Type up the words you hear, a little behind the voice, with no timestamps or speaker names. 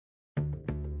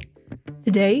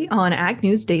Today on Ag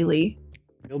News Daily,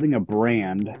 Building a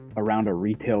brand around a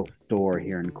retail store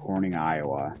here in Corning,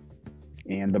 Iowa.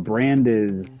 And the brand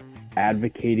is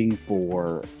advocating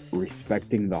for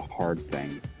respecting the hard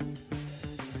things.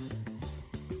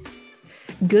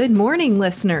 good morning,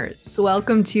 listeners.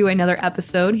 Welcome to another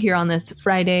episode here on this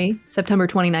Friday, September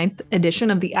 29th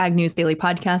edition of the Ag News Daily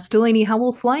podcast. Delaney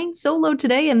Howell flying solo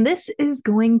today, and this is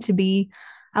going to be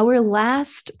our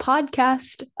last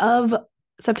podcast of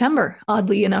September,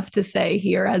 oddly enough to say,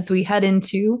 here as we head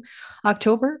into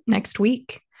October next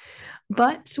week.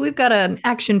 But we've got an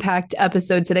action packed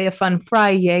episode today, a fun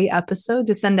Friday episode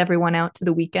to send everyone out to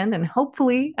the weekend. And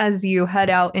hopefully, as you head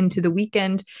out into the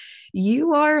weekend,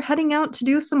 you are heading out to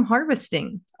do some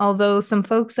harvesting. Although some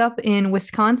folks up in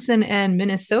Wisconsin and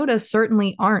Minnesota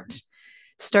certainly aren't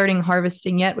starting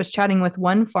harvesting yet. Was chatting with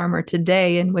one farmer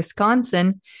today in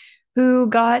Wisconsin who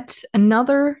got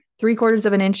another 3/4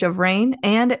 of an inch of rain,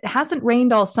 and it hasn't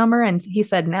rained all summer. And he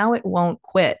said now it won't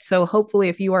quit. So hopefully,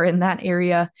 if you are in that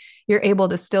area, you're able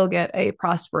to still get a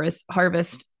prosperous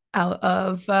harvest out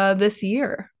of this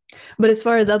year. But as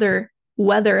far as other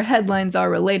weather headlines are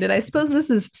related, I suppose this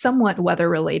is somewhat weather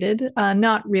related.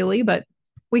 Not really, but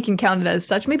we can count it as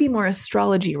such, maybe more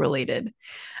astrology related.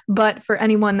 But for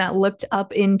anyone that looked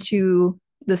up into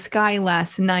the sky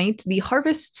last night, the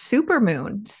harvest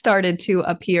supermoon started to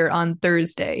appear on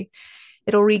Thursday.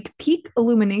 It'll reach peak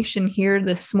illumination here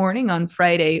this morning on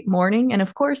Friday morning. And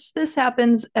of course, this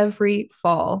happens every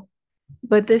fall.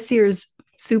 But this year's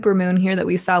supermoon here that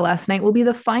we saw last night will be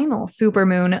the final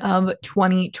supermoon of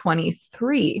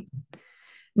 2023.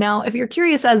 Now, if you're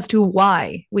curious as to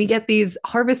why we get these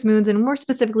harvest moons, and more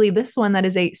specifically this one that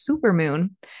is a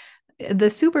supermoon, the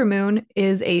supermoon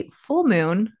is a full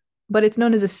moon, but it's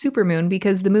known as a supermoon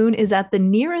because the moon is at the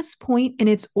nearest point in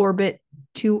its orbit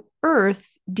to Earth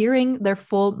during their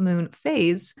full moon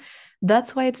phase.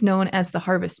 That's why it's known as the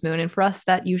harvest moon. And for us,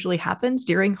 that usually happens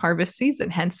during harvest season,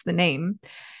 hence the name.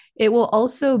 It will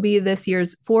also be this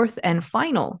year's fourth and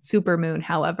final supermoon,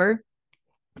 however.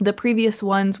 The previous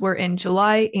ones were in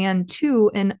July and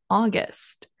two in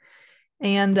August.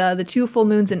 And the two full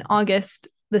moons in August,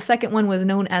 the second one was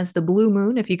known as the blue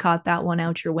moon, if you caught that one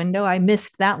out your window. I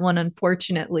missed that one,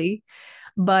 unfortunately.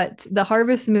 But the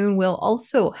harvest moon will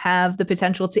also have the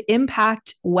potential to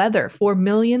impact weather for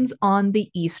millions on the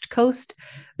East Coast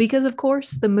because, of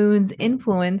course, the moon's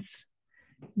influence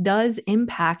does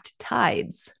impact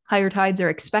tides. Higher tides are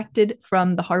expected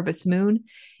from the harvest moon,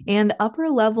 and upper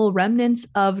level remnants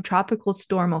of tropical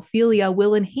storm Ophelia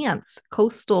will enhance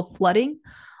coastal flooding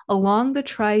along the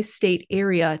tri state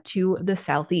area to the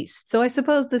southeast. So I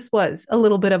suppose this was a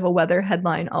little bit of a weather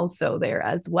headline also there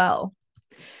as well.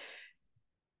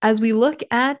 As we look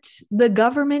at the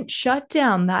government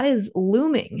shutdown, that is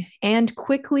looming and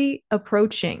quickly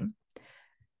approaching.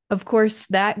 Of course,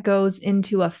 that goes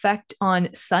into effect on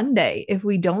Sunday if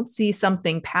we don't see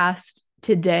something passed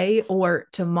today or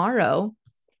tomorrow.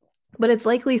 But it's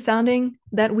likely sounding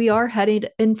that we are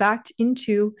headed, in fact,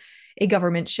 into a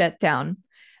government shutdown.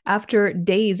 After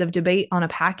days of debate on a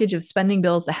package of spending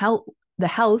bills, the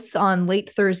House on late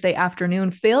Thursday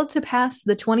afternoon failed to pass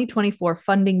the 2024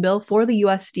 funding bill for the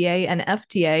USDA and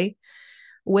FDA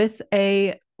with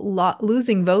a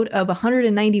losing vote of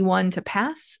 191 to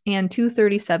pass and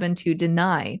 237 to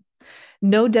deny.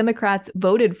 No Democrats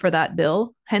voted for that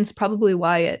bill, hence probably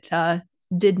why it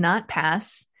did not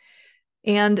pass.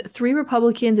 And 3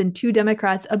 Republicans and 2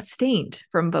 Democrats abstained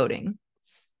from voting.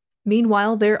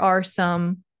 Meanwhile, there are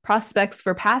some prospects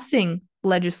for passing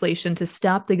legislation to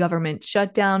stop the government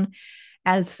shutdown.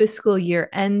 As fiscal year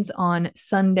ends on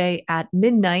Sunday at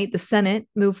midnight, the Senate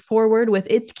moved forward with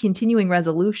its continuing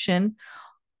resolution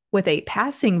with a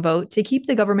passing vote to keep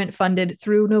the government funded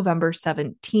through November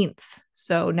 17th.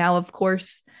 So now, of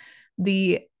course,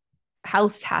 the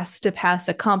House has to pass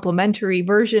a complementary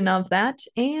version of that,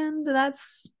 and that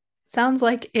sounds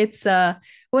like it's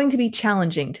going to be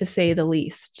challenging to say the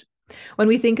least. When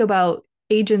we think about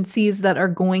agencies that are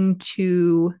going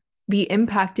to be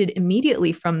impacted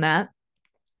immediately from that,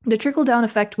 the trickle-down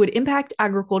effect would impact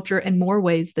agriculture in more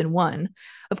ways than one.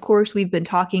 Of course, we've been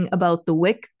talking about the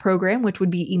WIC program, which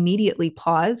would be immediately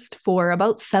paused for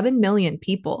about 7 million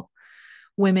people,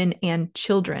 women and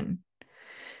children.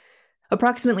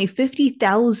 Approximately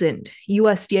 50,000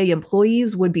 USDA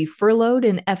employees would be furloughed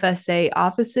in FSA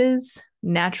offices,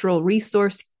 Natural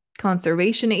Resource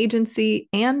Conservation Agency,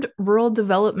 and Rural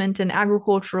Development and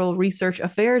Agricultural Research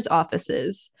Affairs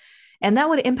offices. And that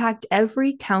would impact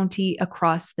every county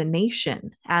across the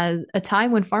nation. At a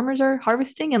time when farmers are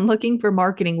harvesting and looking for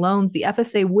marketing loans, the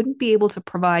FSA wouldn't be able to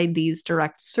provide these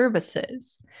direct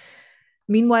services.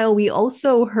 Meanwhile, we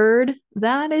also heard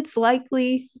that it's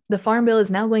likely the Farm Bill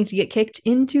is now going to get kicked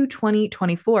into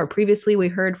 2024. Previously, we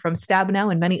heard from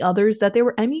Stabenow and many others that they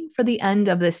were aiming for the end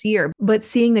of this year. But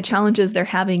seeing the challenges they're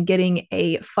having getting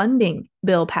a funding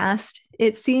bill passed,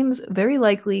 it seems very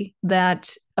likely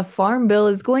that a Farm Bill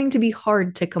is going to be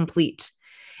hard to complete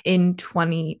in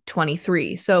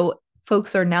 2023. So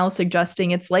folks are now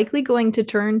suggesting it's likely going to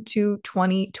turn to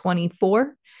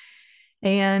 2024.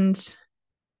 And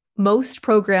most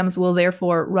programs will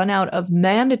therefore run out of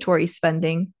mandatory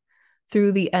spending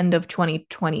through the end of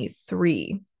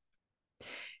 2023.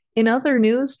 In other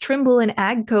news, Trimble and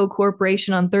AGCO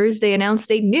Corporation on Thursday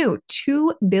announced a new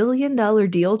 $2 billion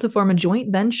deal to form a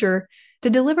joint venture to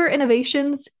deliver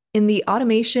innovations in the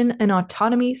automation and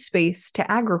autonomy space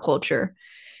to agriculture.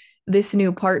 This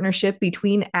new partnership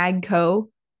between AGCO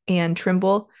and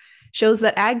Trimble shows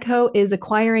that AGCO is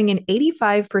acquiring an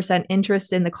 85%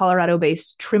 interest in the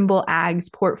Colorado-based Trimble Ag's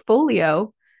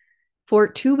portfolio for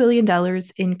 $2 billion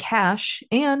in cash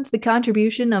and the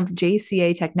contribution of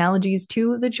JCA Technologies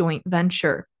to the joint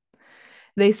venture.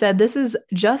 They said this is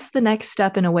just the next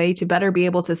step in a way to better be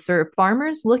able to serve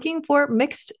farmers looking for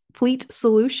mixed fleet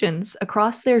solutions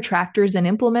across their tractors and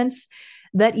implements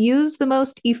that use the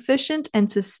most efficient and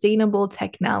sustainable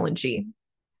technology.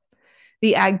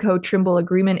 The AGCO Trimble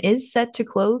agreement is set to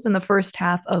close in the first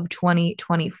half of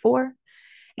 2024,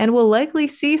 and we'll likely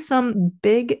see some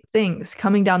big things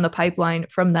coming down the pipeline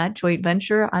from that joint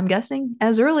venture, I'm guessing,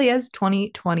 as early as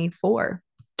 2024.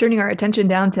 Turning our attention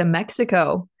down to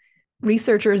Mexico,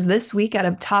 researchers this week at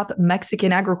a top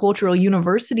Mexican agricultural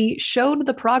university showed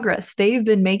the progress they've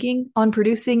been making on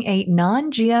producing a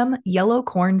non-GM yellow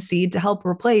corn seed to help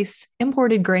replace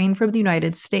imported grain from the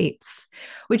United States,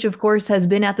 which of course has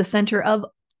been at the center of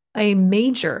a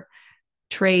major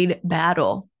trade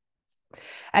battle.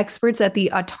 Experts at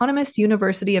the Autonomous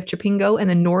University of Chapingo in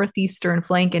the northeastern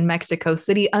flank in Mexico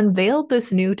City unveiled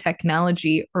this new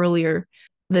technology earlier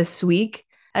this week,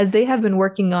 as they have been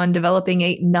working on developing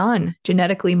a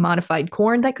non-genetically modified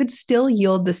corn that could still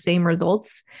yield the same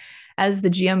results as the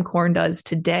GM corn does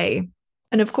today.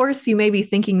 And of course, you may be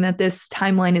thinking that this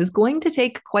timeline is going to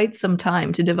take quite some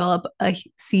time to develop a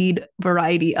seed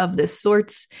variety of this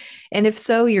sorts. And if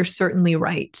so, you're certainly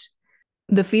right.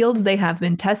 The fields they have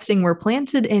been testing were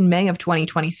planted in May of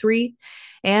 2023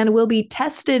 and will be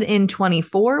tested in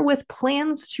 24 with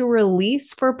plans to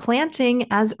release for planting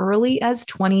as early as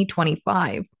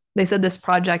 2025. They said this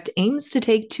project aims to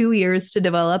take 2 years to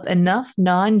develop enough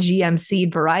non-GM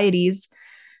seed varieties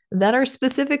that are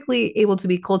specifically able to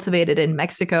be cultivated in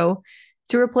Mexico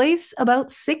to replace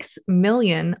about 6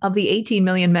 million of the 18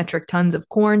 million metric tons of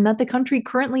corn that the country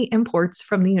currently imports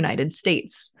from the United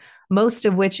States, most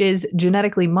of which is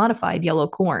genetically modified yellow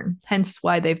corn, hence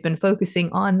why they've been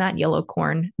focusing on that yellow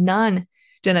corn,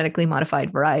 non-genetically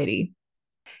modified variety.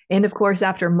 And of course,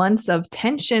 after months of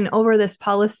tension over this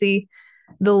policy,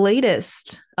 the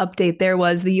latest update there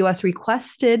was the U.S.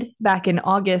 requested back in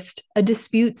August a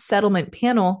dispute settlement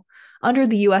panel under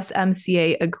the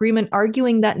USMCA agreement,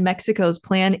 arguing that Mexico's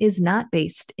plan is not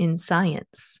based in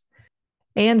science.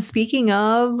 And speaking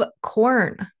of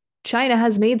corn, China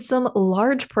has made some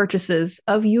large purchases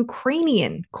of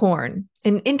Ukrainian corn.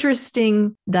 An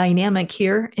interesting dynamic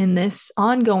here in this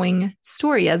ongoing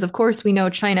story, as of course we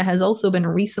know China has also been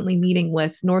recently meeting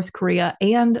with North Korea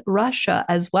and Russia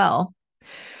as well.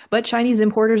 But Chinese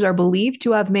importers are believed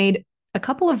to have made a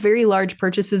couple of very large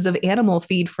purchases of animal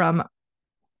feed from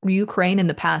Ukraine in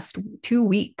the past 2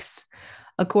 weeks,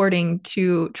 according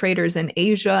to traders in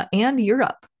Asia and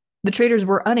Europe. The traders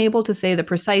were unable to say the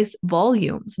precise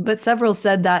volumes, but several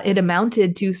said that it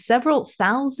amounted to several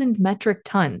thousand metric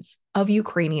tons of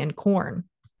Ukrainian corn.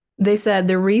 They said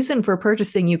the reason for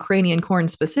purchasing Ukrainian corn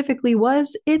specifically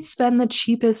was it's been the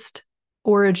cheapest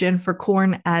origin for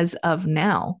corn as of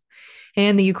now.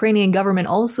 And the Ukrainian government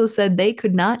also said they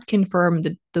could not confirm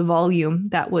the volume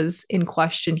that was in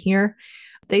question here.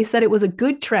 They said it was a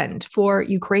good trend for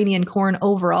Ukrainian corn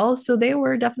overall, so they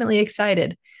were definitely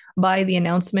excited by the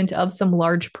announcement of some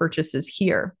large purchases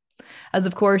here. As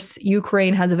of course,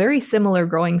 Ukraine has a very similar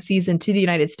growing season to the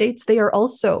United States. They are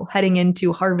also heading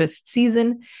into harvest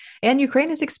season, and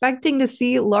Ukraine is expecting to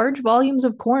see large volumes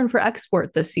of corn for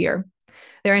export this year.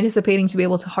 They're anticipating to be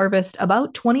able to harvest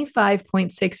about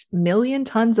 25.6 million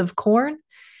tons of corn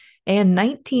and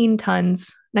 19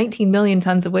 million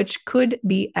tons of which could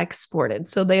be exported.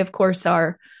 So they, of course,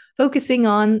 are focusing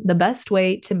on the best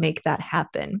way to make that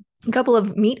happen. A couple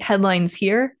of meat headlines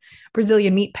here.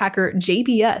 Brazilian meat packer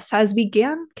JBS has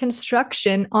began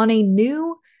construction on a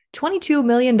new $22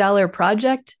 million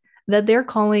project that they're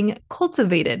calling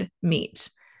cultivated meat.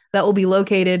 that will be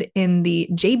located in the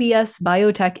JBS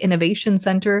Biotech Innovation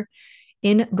Center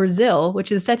in Brazil,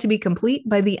 which is set to be complete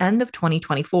by the end of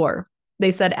 2024.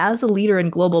 They said, as a leader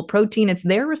in global protein, it's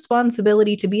their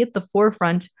responsibility to be at the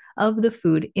forefront of the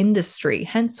food industry,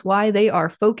 hence why they are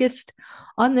focused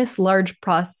on this large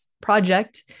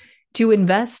project to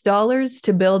invest dollars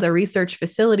to build a research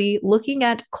facility looking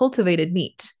at cultivated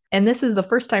meat. And this is the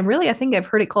first time, really, I think I've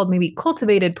heard it called maybe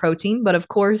cultivated protein, but of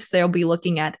course, they'll be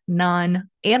looking at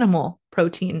non-animal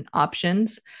protein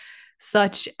options,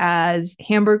 such as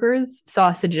hamburgers,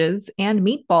 sausages, and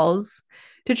meatballs,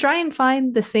 to try and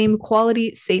find the same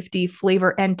quality, safety,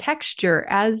 flavor, and texture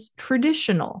as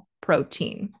traditional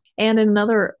protein. And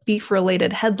another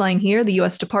beef-related headline here, the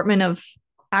U.S. Department of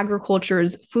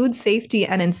Agriculture's Food Safety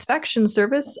and Inspection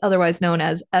Service, otherwise known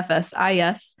as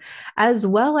FSIS, as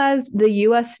well as the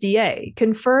USDA,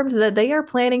 confirmed that they are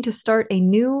planning to start a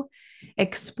new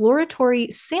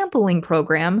exploratory sampling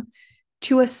program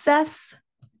to assess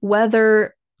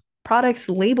whether products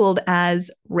labeled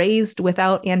as raised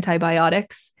without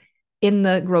antibiotics in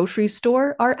the grocery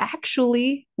store are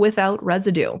actually without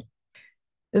residue.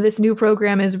 This new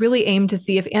program is really aimed to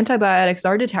see if antibiotics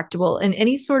are detectable in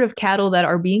any sort of cattle that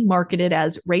are being marketed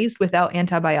as raised without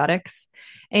antibiotics.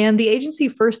 And the agency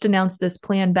first announced this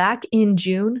plan back in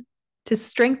June to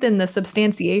strengthen the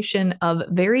substantiation of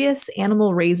various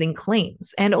animal raising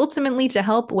claims and ultimately to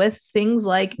help with things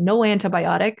like no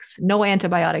antibiotics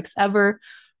ever,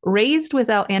 raised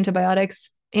without antibiotics,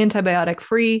 antibiotic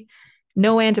free,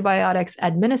 no antibiotics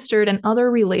administered, and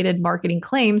other related marketing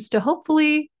claims to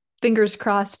hopefully, fingers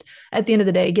crossed, at the end of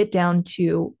the day, get down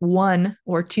to one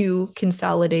or two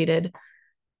consolidated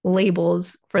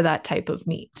labels for that type of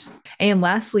meat. And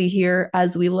lastly, here,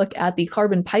 as we look at the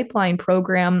carbon pipeline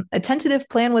program, a tentative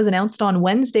plan was announced on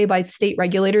Wednesday by state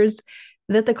regulators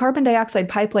that the carbon dioxide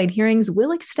pipeline hearings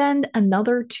will extend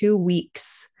another 2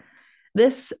 weeks.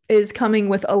 This is coming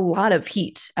with a lot of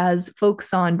heat, as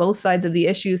folks on both sides of the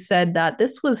issue said that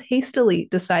this was hastily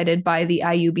decided by the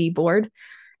IUB board,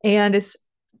 and it's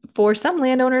for some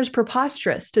landowners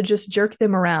preposterous to just jerk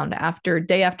them around after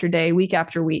day, week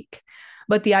after week.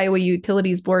 But the Iowa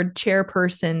Utilities Board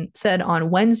chairperson said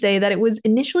on Wednesday that it was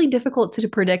initially difficult to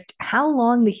predict how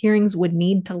long the hearings would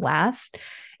need to last,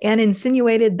 and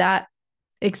insinuated that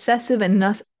excessive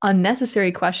and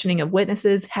unnecessary questioning of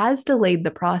witnesses has delayed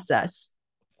the process.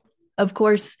 Of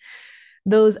course,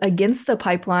 those against the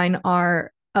pipeline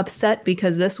are upset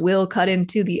because this will cut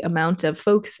into the amount of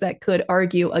folks that could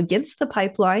argue against the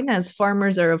pipeline, as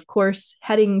farmers are, of course,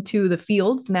 heading to the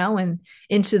fields now and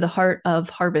into the heart of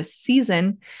harvest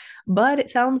season. But it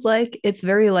sounds like it's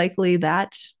very likely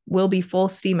that we'll be full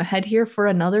steam ahead here for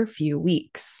another few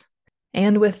weeks.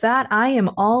 And with that, I am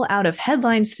all out of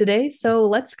headlines today, so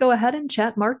let's go ahead and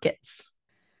chat markets.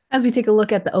 As we take a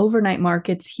look at the overnight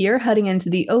markets here, heading into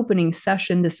the opening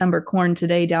session, December corn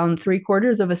today down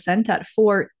 3/4 cent at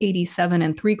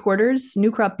 $4.87 3/4.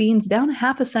 New crop beans down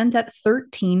 1/2 cent at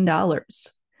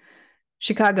 $13.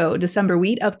 Chicago December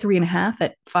wheat up 3.5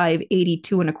 at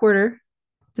 $5.82 1/4.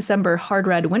 December hard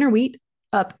red winter wheat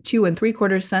up 2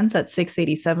 3/4 cents at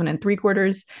 $6.87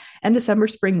 3/4. And December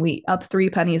spring wheat up 3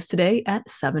 pennies today at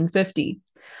 $7.50.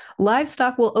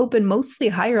 Livestock will open mostly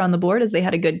higher on the board as they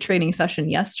had a good trading session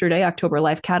yesterday. October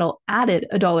live cattle added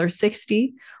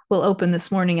 $1.60, will open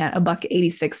this morning at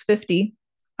 $1.8650.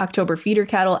 October feeder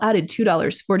cattle added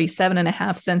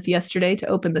 $2.47.5 yesterday to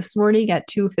open this morning at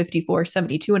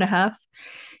 $2.5472.5.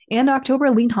 And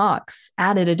October lean hogs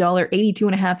added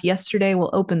 $1.82.5 yesterday, will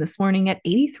open this morning at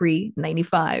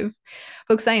 $83.95.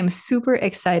 Folks, I am super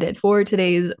excited for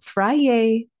today's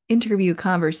Friday interview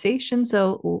conversation.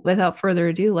 So without further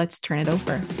ado, let's turn it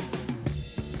over.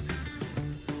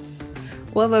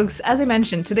 Well, folks, as I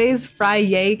mentioned, today's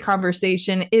Friday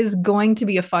conversation is going to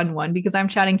be a fun one because I'm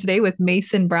chatting today with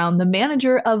Mason Brown, the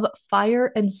manager of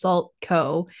Fire and Salt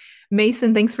Co.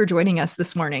 Mason, thanks for joining us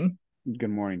this morning. Good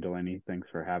morning, Delaney. Thanks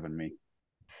for having me.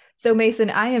 So, Mason,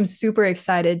 I am super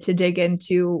excited to dig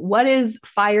into what is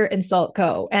Fire and Salt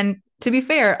Co. And to be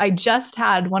fair, I just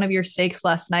had one of your steaks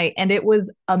last night and it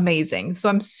was amazing. So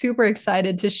I'm super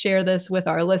excited to share this with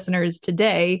our listeners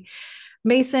today.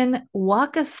 Mason,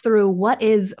 walk us through what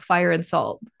is Fire and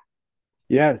Salt.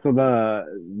 Yeah, so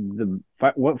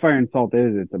what Fire and Salt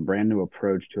is, it's a brand new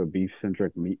approach to a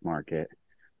beef-centric meat market.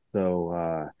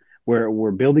 So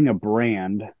we're building a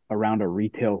brand around a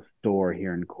retail store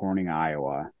here in Corning,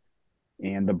 Iowa.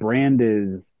 And the brand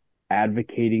is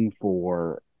advocating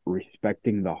for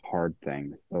respecting the hard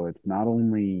things. So it's not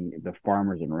only the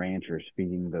farmers and ranchers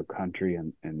feeding the country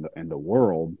and the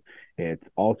world, it's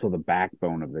also the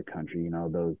backbone of the country. You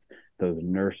know, those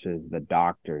nurses, the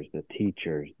doctors, the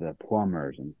teachers, the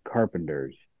plumbers and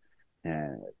carpenters.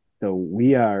 And so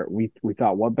we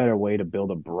thought, what better way to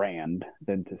build a brand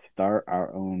than to start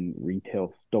our own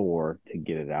retail store to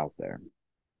get it out there.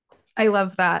 I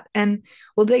love that. And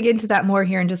we'll dig into that more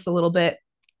here in just a little bit.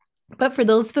 But for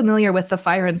those familiar with the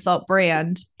Fire and Salt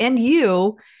brand and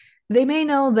you, they may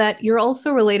know that you're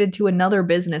also related to another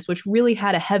business which really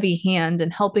had a heavy hand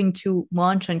in helping to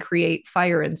launch and create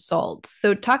Fire and Salt.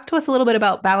 So, talk to us a little bit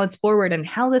about Balance Forward and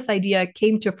how this idea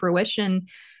came to fruition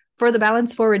for the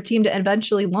Balance Forward team to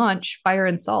eventually launch Fire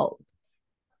and Salt.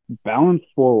 Balance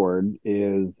Forward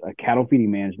is a cattle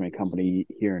feeding management company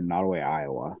here in Nottoway,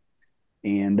 Iowa,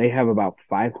 and they have about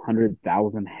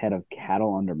 500,000 head of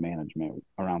cattle under management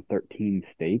around 13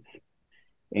 states.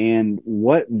 And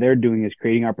what they're doing is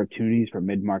creating opportunities for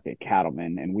mid-market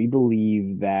cattlemen. And we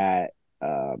believe that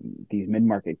these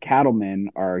mid-market cattlemen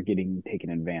are getting taken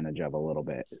advantage of a little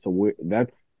bit. So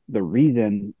that's the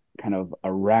reason kind of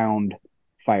around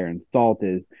Fire and Salt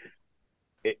is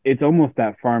it's almost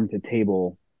that farm to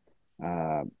table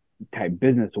type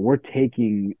business. So we're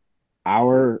taking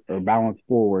our Balance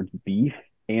Forward's beef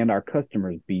and our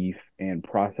customers' beef and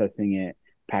processing it,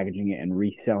 packaging it, and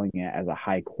reselling it as a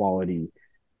high quality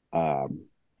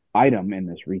item in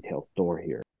this retail store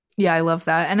here. Yeah, I love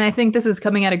that. And I think this is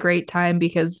coming at a great time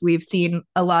because we've seen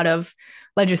a lot of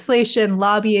legislation,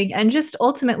 lobbying, and just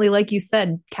ultimately, like you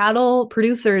said, cattle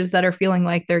producers that are feeling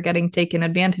like they're getting taken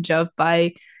advantage of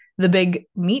by the big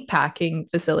meat packing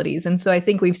facilities. And so I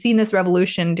think we've seen this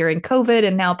revolution during COVID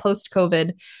and now post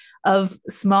COVID of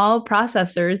small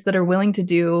processors that are willing to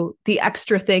do the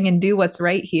extra thing and do what's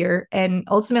right here and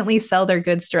ultimately sell their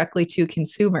goods directly to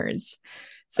consumers.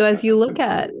 So as you look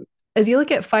at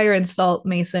Fire and Salt,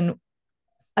 Mason,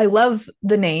 I love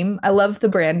the name. I love the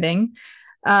branding.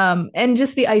 And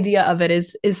just the idea of it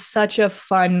is such a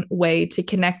fun way to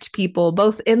connect people,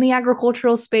 both in the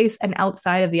agricultural space and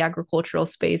outside of the agricultural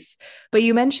space. But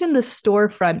you mentioned the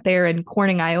storefront there in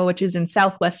Corning, Iowa, which is in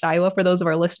Southwest Iowa, for those of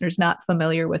our listeners not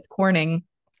familiar with Corning.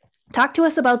 Talk to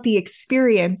us about the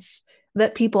experience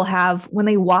that people have when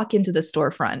they walk into the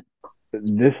storefront.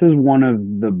 This is one of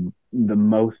the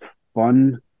most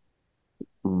fun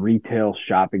retail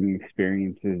shopping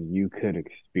experiences you could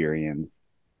experience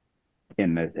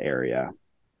in this area.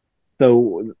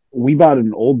 So we bought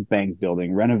an old bank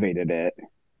building, renovated it,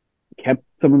 kept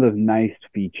some of those nice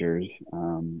features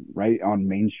right on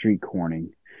Main Street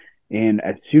Corning. And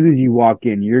as soon as you walk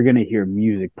in, you're going to hear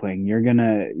music playing. You're going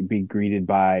to be greeted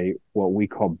by what we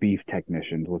call beef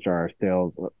technicians, which are our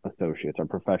sales associates, our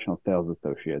professional sales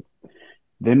associates.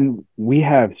 Then we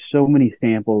have so many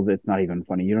samples, it's not even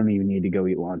funny. You don't even need to go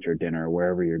eat lunch or dinner or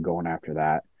wherever you're going after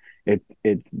that.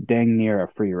 It's dang near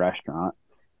a free restaurant.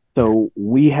 So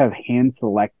we have hand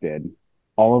selected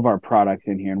all of our products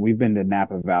in here, and we've been to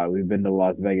Napa Valley, we've been to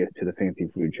Las Vegas to the Fancy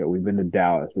Food Show, we've been to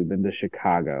Dallas, we've been to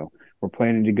Chicago. We're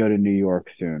planning to go to New York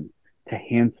soon to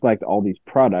hand select all these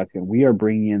products, and we are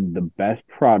bringing in the best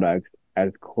products as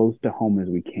close to home as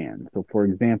we can. So, for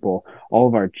example, all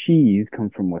of our cheese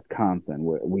comes from Wisconsin.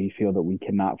 We feel that we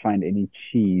cannot find any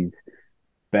cheese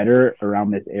better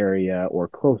around this area or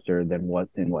closer than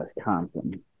what's in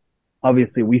Wisconsin.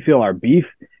 Obviously, we feel our beef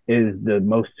is the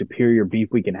most superior beef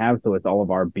we can have, so it's all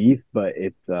of our beef, but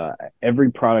it's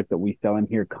every product that we sell in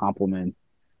here complements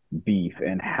beef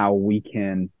and how we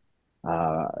can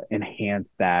enhance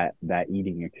that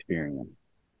eating experience.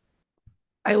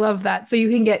 I love that. So you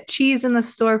can get cheese in the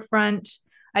storefront.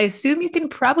 I assume you can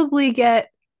probably get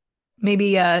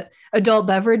maybe a adult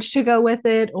beverage to go with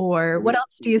it, or what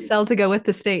else do you sell to go with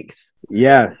the steaks?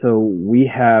 Yeah, so we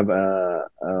have a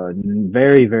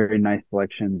very, very nice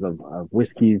selections of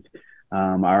whiskeys.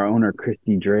 Our owner,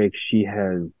 Christy Drake, she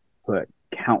has put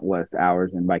countless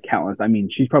hours, and by countless, I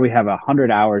mean she's probably have 100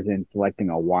 hours in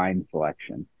selecting a wine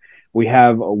selection. We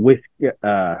have a whiskey,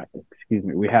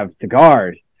 we have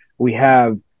cigars. We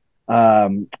have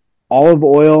olive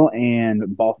oil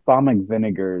and balsamic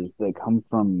vinegars that come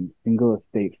from single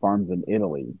estate farms in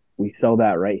Italy. We sell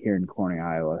that right here in Corning,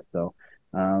 Iowa. So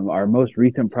our most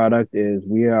recent product is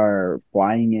we are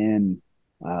flying in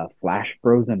flash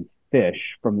frozen fish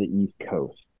from the East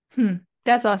Coast.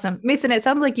 That's awesome. Mason, it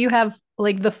sounds like you have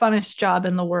like the funnest job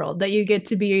in the world, that you get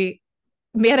to be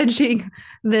managing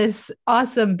this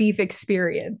awesome beef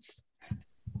experience.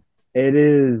 It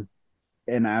is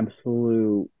an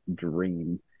absolute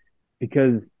dream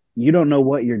because you don't know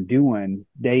what you're doing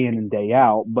day in and day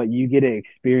out, but you get to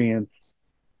experience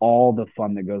all the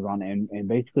fun that goes on and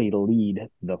basically lead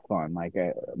the fun. Like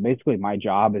basically my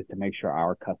job is to make sure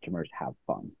our customers have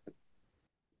fun.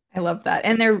 I love that.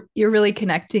 And you're really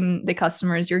connecting the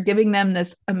customers. You're giving them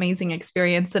this amazing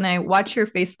experience. And I watch your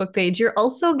Facebook page. You're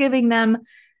also giving them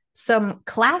some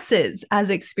classes as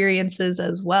experiences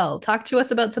as well. Talk to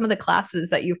us about some of the classes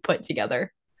that you've put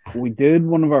together. We did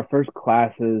one of our first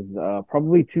classes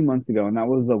probably 2 months ago, and that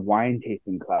was a wine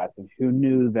tasting class. And who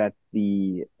knew that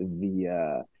the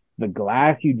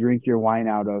glass you drink your wine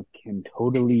out of can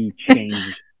totally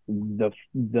change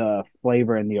the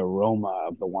flavor and the aroma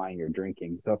of the wine you're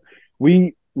drinking. So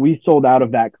we sold out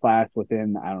of that class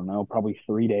within, I don't know, probably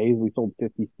 3 days. We sold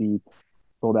 50 seats,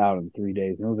 sold out in 3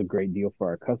 days, and it was a great deal for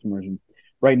our customers. And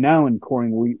right now in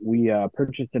Corning, we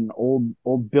purchased an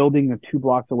old building 2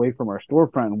 blocks away from our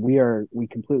storefront. And we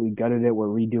completely gutted it. We're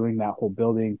redoing that whole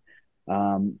building.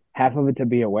 Half of it to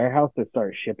be a warehouse to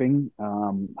start shipping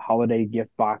holiday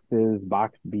gift boxes,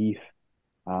 boxed beef,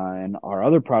 and our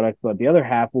other products. But the other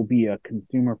half will be a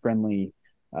consumer friendly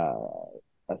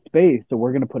a space. So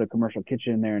we're going to put a commercial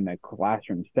kitchen in there in a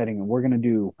classroom setting, and we're going to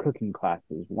do cooking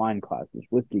classes, wine classes,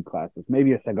 whiskey classes,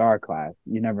 maybe a cigar class.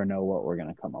 You never know what we're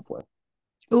going to come up with.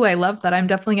 Oh, I love that. I'm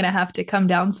definitely going to have to come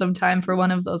down sometime for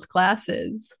one of those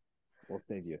classes. We'll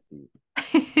save you a seat.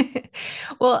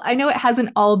 Well, I know it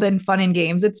hasn't all been fun and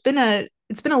games. It's been a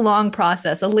long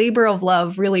process, a labor of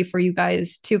love really for you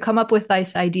guys to come up with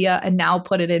this idea and now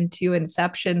put it into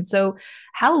inception. So,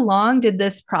 how long did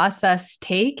this process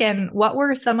take and what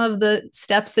were some of the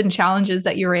steps and challenges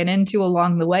that you ran into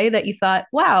along the way that you thought,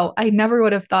 "Wow, I never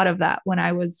would have thought of that when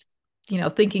I was,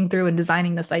 thinking through and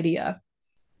designing this idea?"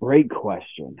 Great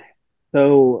question.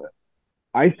 So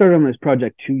I started on this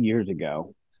project 2 years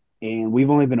ago, and we've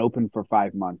only been open for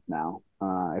 5 months now.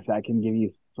 If that can give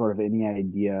you sort of any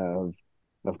idea of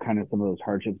kind of some of those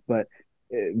hardships, but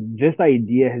this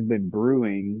idea has been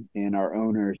brewing in our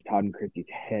owners Todd and Christy's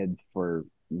heads for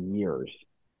years,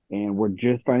 and we're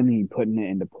just finally putting it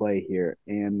into play here.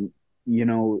 And you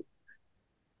know,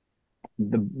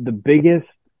 the biggest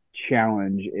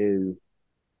challenge is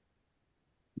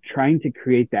trying to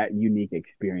create that unique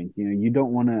experience. You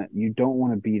don't want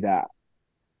to be that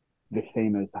the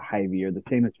same as Hy-Vee or the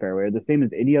same as Fairway or the same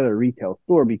as any other retail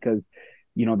store, because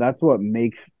that's what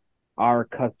makes our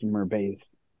customer base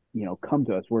come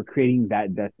to us. We're creating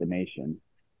that destination.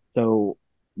 So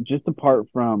just apart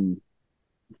from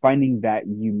finding that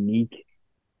unique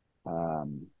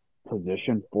um,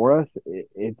 position for us,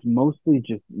 it's mostly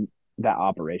just that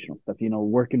operational stuff.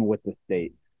 Working with the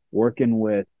state, working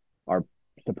with our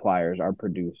suppliers, our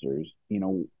producers.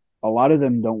 A lot of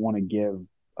them don't want to give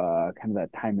kind of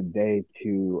that time of day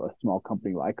to a small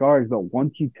company like ours. But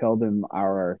once you tell them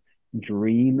our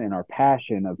dream and our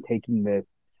passion of taking this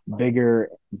bigger,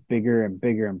 bigger, and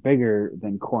bigger and bigger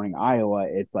than Corning, Iowa,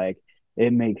 it's like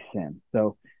it makes sense.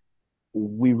 So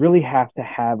we really have to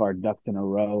have our ducks in a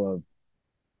row of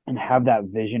and have that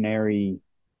visionary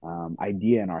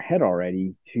idea in our head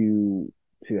already to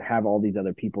have all these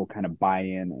other people kind of buy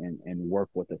in and work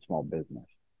with a small business.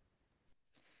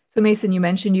 So Mason, you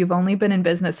mentioned you've only been in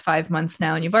business 5 months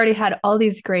now, and you've already had all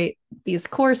these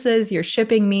courses. You're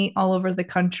shipping meat all over the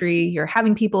country. You're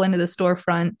having people into the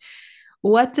storefront.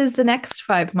 What does the next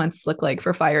 5 months look like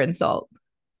for Fire and Salt?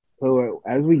 So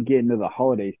as we get into the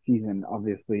holiday season,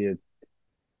 obviously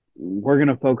we're going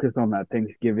to focus on that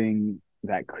Thanksgiving,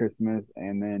 that Christmas,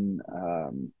 and then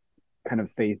kind of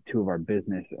phase two of our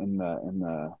business in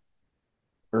the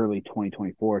early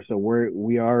 2024. So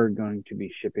we are going to be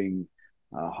shipping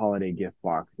holiday gift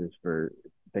boxes for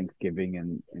Thanksgiving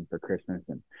and for Christmas.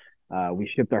 And we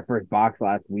shipped our first box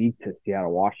last week to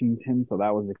Seattle, Washington. So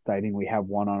that was exciting. We have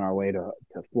one on our way to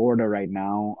Florida right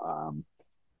now.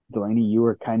 Delaney, you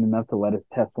were kind enough to let us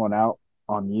test one out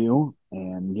on you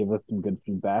and give us some good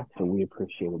feedback. So we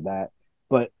appreciated that.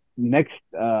 But next,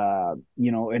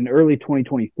 in early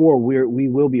 2024, we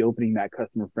will be opening that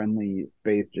customer friendly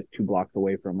space just 2 blocks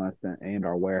away from us and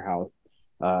our warehouse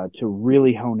to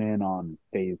really hone in on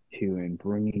phase two and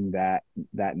bringing that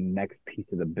next piece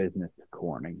of the business to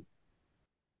Corning.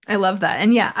 I love that.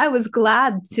 And yeah, I was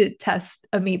glad to test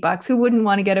a meat box. Who wouldn't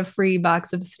want to get a free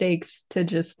box of steaks to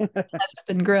just test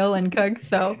and grill and cook?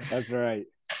 So That's right.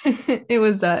 it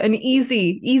was an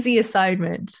easy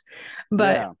assignment.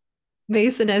 But Yeah.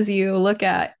 Mason, as you look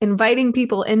at inviting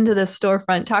people into the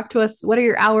storefront, talk to us. What are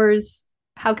your hours?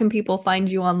 How can people find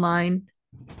you online?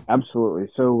 Absolutely.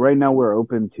 So right now we're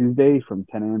open Tuesday from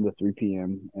 10 a.m. to 3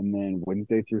 p.m. and then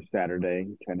Wednesday through Saturday,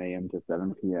 10 a.m. to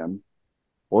 7 p.m.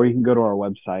 Or you can go to our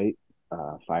website,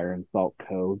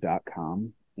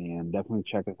 fireandsaltco.com, and definitely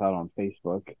check us out on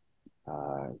Facebook.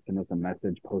 Send us a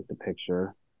message, post a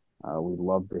picture. We'd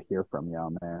love to hear from you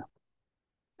on there.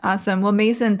 Awesome. Well,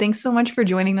 Mason, thanks so much for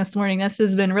joining this morning. This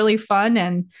has been really fun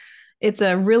and It's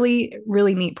a really,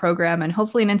 really neat program and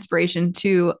hopefully an inspiration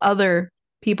to other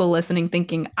people listening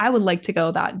thinking, I would like to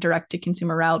go that direct to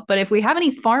consumer route. But if we have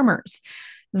any farmers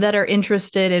that are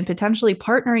interested in potentially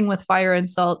partnering with Fire and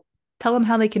Salt, tell them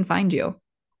how they can find you.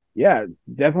 Yeah,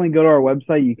 definitely go to our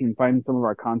website. You can find some of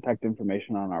our contact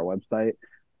information on our website.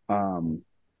 Um,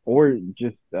 or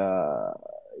just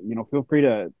feel free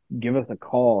to give us a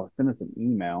call, send us an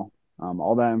email.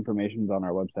 All that information is on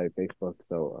our website, Facebook.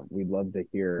 So we'd love to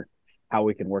hear how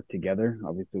we can work together.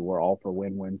 Obviously, we're all for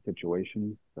win-win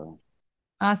situations. So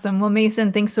Awesome. Well,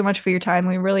 Mason, thanks so much for your time.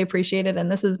 We really appreciate it.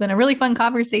 And this has been a really fun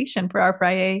conversation for our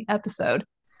Friday episode.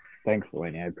 thanks,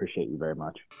 Delaney. I appreciate you very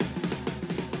much.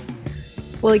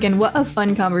 Well, again, what a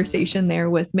fun conversation there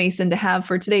with Mason to have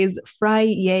for today's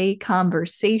Friday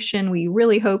conversation. We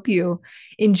really hope you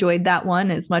enjoyed that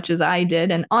one as much as I did.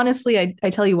 And honestly, I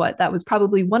tell you what, that was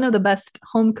probably one of the best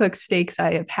home cooked steaks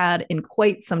I have had in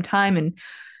quite some time. And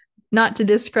not to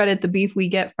discredit the beef we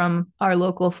get from our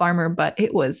local farmer, but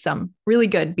it was some really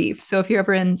good beef. So if you're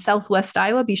ever in Southwest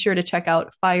Iowa, be sure to check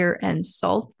out Fire and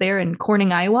Salt there in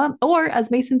Corning, Iowa. Or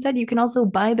as Mason said, you can also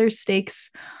buy their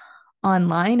steaks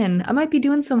online. And I might be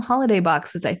doing some holiday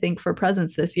boxes, I think, for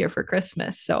presents this year for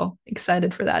Christmas. So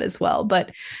excited for that as well.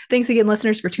 But thanks again,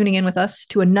 listeners, for tuning in with us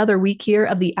to another week here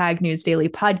of the Ag News Daily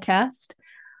podcast.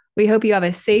 We hope you have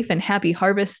a safe and happy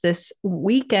harvest this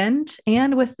weekend.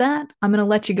 And with that, I'm going to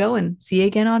let you go and see you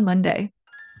again on Monday.